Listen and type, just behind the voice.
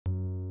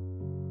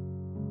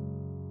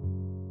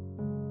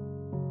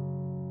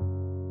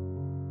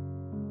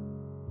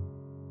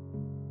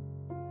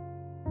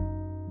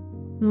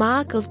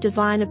Mark of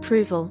divine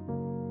approval.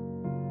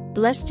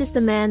 Blessed is the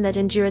man that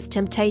endureth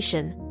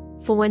temptation,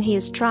 for when he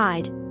is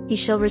tried, he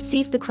shall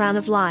receive the crown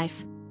of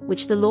life,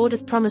 which the Lord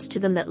hath promised to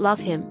them that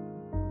love him.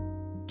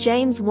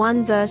 James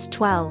 1 verse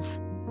 12.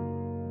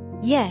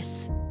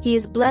 Yes, he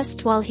is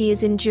blessed while he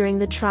is enduring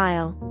the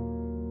trial.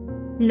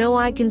 No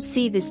eye can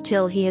see this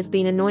till he has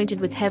been anointed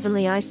with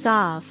heavenly eye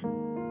salve.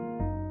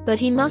 But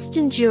he must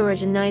endure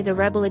it and neither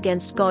rebel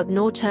against God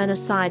nor turn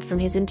aside from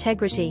his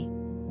integrity.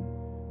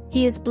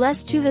 He is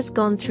blessed who has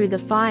gone through the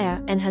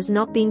fire and has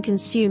not been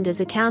consumed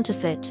as a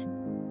counterfeit.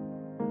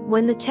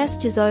 When the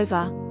test is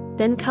over,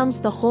 then comes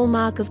the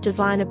hallmark of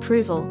divine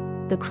approval,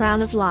 the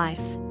crown of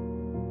life.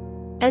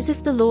 As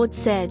if the Lord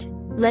said,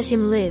 "Let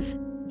him live,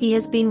 he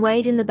has been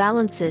weighed in the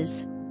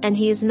balances, and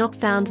he is not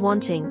found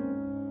wanting."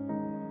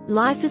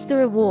 Life is the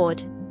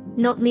reward,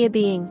 not mere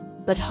being,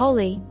 but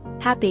holy,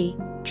 happy,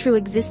 true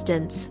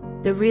existence,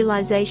 the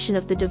realization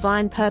of the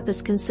divine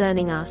purpose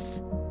concerning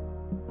us.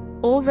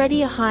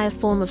 Already a higher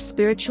form of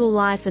spiritual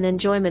life and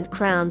enjoyment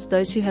crowns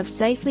those who have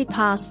safely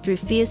passed through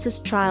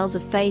fiercest trials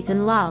of faith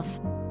and love.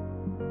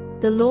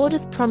 The Lord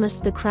hath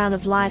promised the crown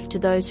of life to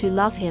those who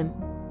love him.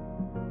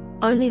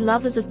 Only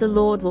lovers of the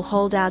Lord will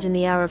hold out in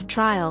the hour of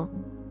trial,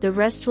 the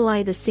rest will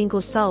either sink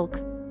or sulk,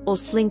 or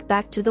slink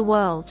back to the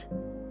world.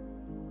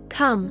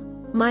 Come,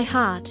 my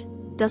heart,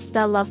 dost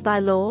thou love thy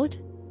Lord?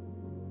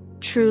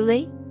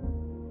 Truly?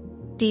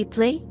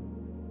 Deeply?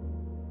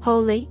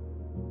 Wholly?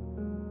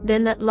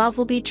 Then that love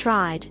will be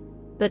tried,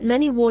 but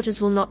many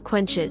waters will not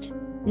quench it,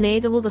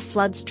 neither will the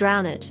floods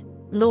drown it.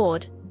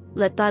 Lord,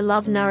 let thy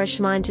love nourish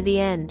mine to the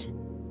end.